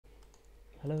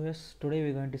Hello, yes. Today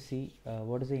we're going to see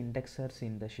what is the indexers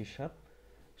in the C Sharp.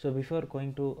 So before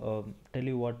going to tell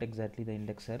you what exactly the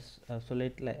indexers, so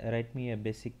write me a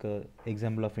basic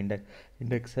example of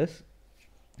indexers.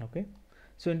 Okay.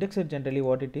 So indexer generally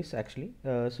what it is actually.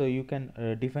 So you can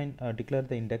declare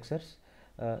the indexers.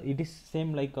 It is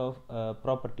same like of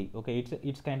property. Okay,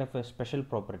 it's kind of a special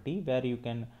property where you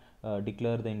can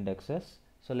declare the indexers.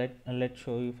 So let's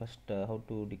show you first how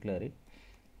to declare it.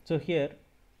 So here,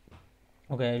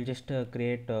 okay, I'll just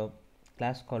create a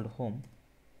class called home.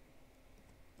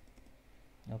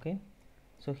 Okay,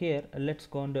 so here let's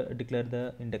go and declare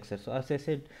the indexer. So as I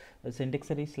said, this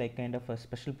indexer is like kind of a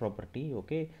special property.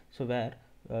 Okay, so where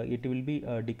it will be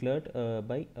declared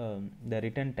by the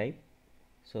return type.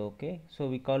 So okay, so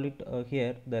we call it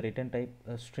here the return type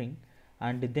string,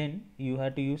 and then you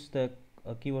have to use the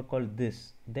keyword called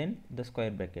this, then the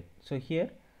square bracket. So here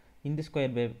in the square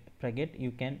bracket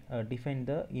you can define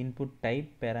the input type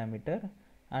parameter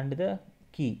and the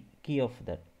key of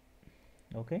that.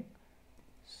 Okay,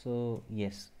 so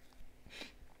yes.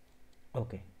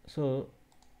 Okay, so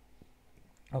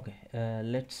okay,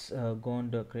 let's go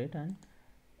on to create and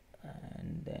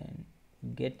then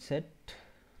get set.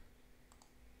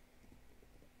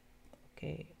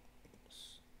 Okay,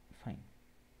 fine.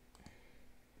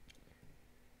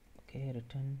 Okay,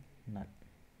 return null.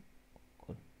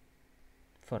 Cool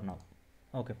for now.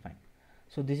 Okay, fine.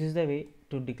 So this is the way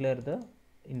to declare the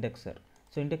indexer.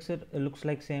 So indexer looks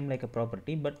like same like a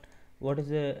property, but what is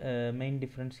the main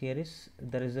difference here is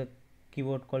there is a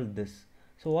keyword called this.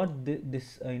 So what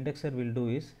this indexer will do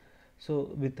is,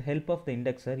 so with the help of the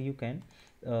indexer you can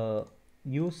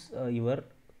use your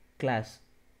class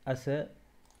as a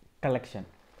collection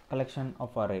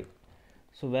of array.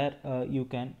 So where you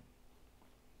can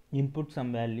input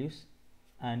some values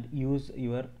and use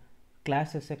your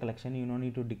class as a collection. You don't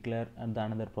need to declare the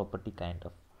another property kind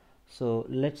of. So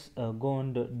let's go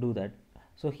and do that.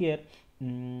 So here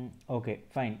okay,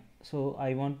 fine. So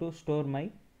I want to store my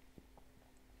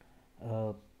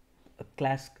uh,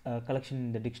 class collection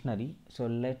in the dictionary. So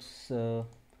let's so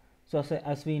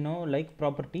as we know, like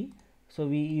property, so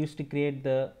we used to create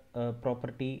the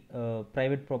property,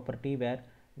 private property, where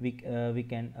we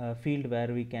can field where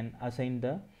we can assign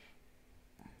the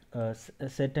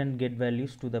set and get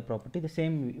values to the property. The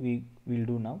same we will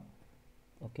do now.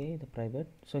 Okay, the private.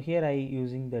 So here I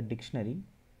using the dictionary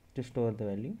to store the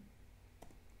value.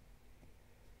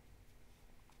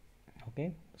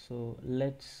 Okay, so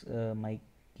let's my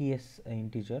key as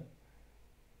integer,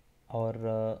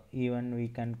 or even we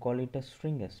can call it a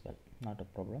string as well, not a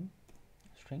problem.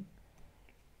 String.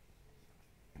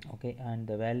 Okay, and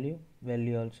the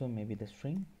value also maybe the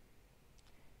string.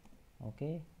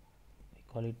 Okay, we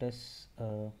call it as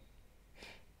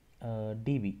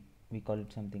db, we call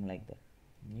it something like that,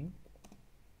 new.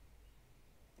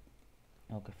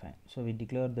 Okay, fine. So we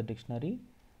declare the dictionary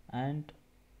and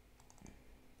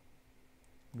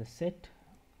the set,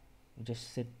 we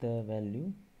just set the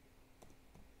value.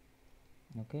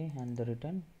 Okay, and the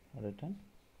return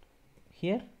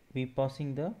here we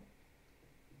passing the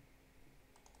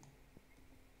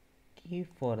key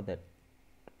for that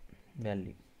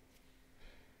value.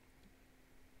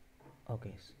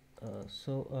 Okay,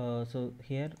 so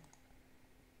here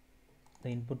the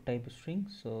input type is string.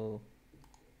 So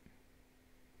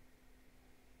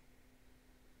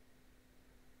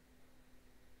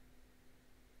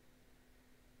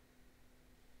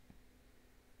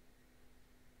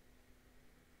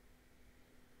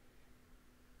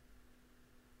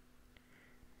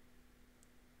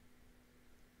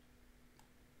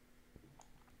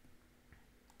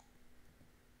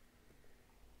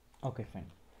okay, fine.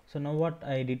 So now what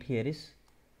I did here is,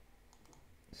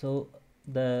 so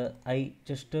the I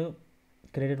just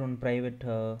created one private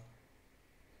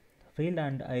field,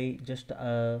 and I just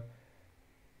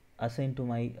assign to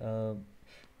my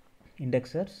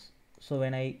indexers. So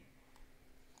when I,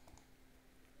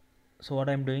 so what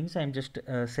I'm doing is I'm just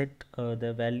set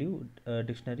the value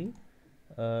dictionary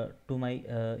to my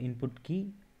input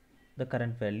key, the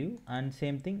current value, and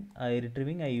same thing I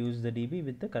retrieving, I use the db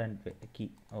with the current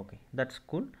key. Okay, that's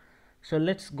cool. So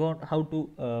let's go how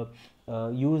to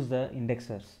use the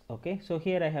indexers. Okay, so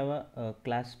here I have a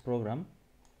class program.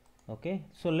 Okay,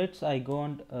 so let's I go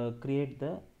and create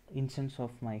the instance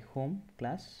of my home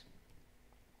class.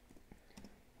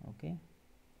 Okay,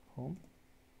 home,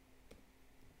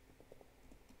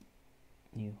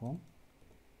 new home.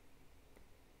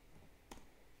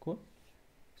 Cool.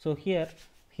 So here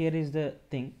is the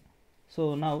thing.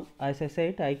 So now as I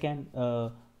said, I can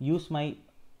use my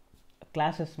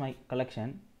class as my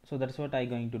collection. So that's what I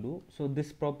going to do. So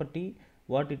this property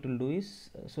what it will do is,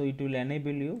 so it will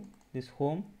enable you this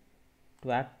home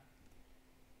to act.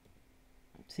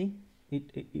 See,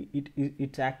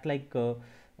 it's act like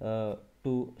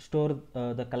to store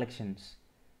the collections.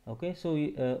 Okay, so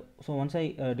so once I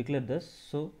declare this,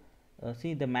 so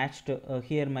see the matched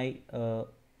here my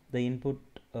the input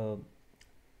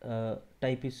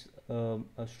type is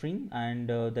a string, and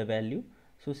the value,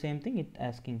 so same thing it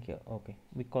asking here. Okay,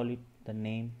 we call it the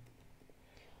name.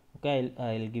 Okay,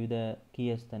 I'll give the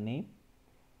key as the name,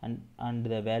 and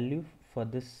the value for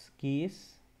this key is,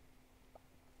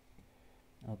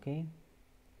 okay,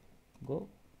 go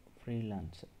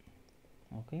freelancer.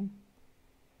 Okay,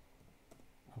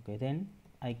 okay, then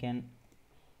I can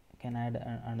add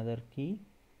another key.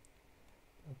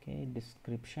 Okay,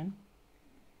 description.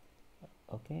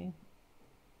 Okay,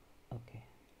 okay,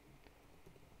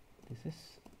 this is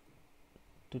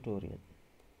tutorial.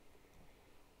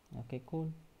 Okay,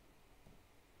 cool,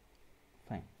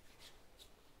 fine.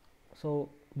 So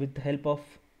with the help of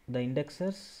the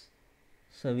indexers,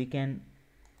 so we can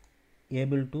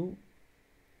able to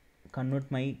convert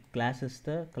my class as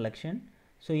the collection.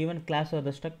 So even class or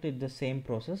the struct is the same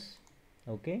process.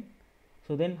 Okay,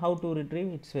 so then how to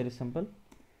retrieve? It's very simple.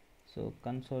 So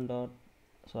console dot,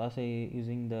 so as I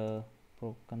using the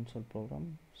console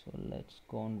program, so let's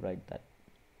go and write that.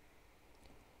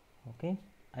 Okay,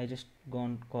 I just go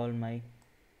and call my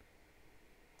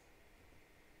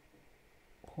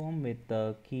home with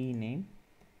the key name,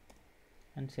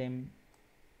 and same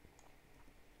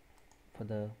for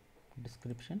the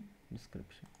description,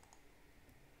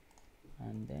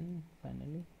 and then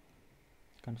finally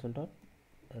console dot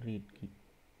read key.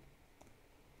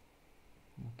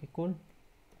 Okay, cool.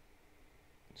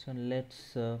 So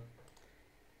let's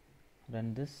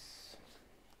run this.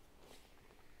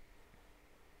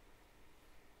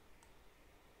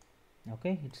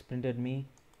 Okay, it's printed me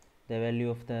the value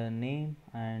of the name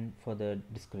and for the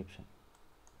description.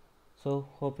 So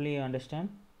hopefully you understand.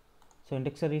 So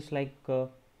indexer is like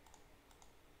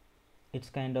it's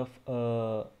kind of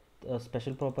a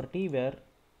special property where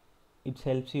it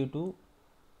helps you to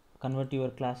convert your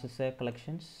classes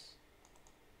collections.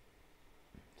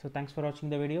 So thanks for watching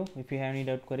the video. If you have any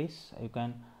doubt queries, you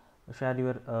can share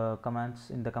your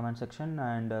comments in the comment section,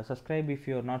 and subscribe if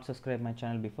you are not subscribed my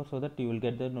channel before, so that you will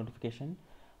get the notification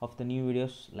of the new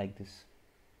videos like this.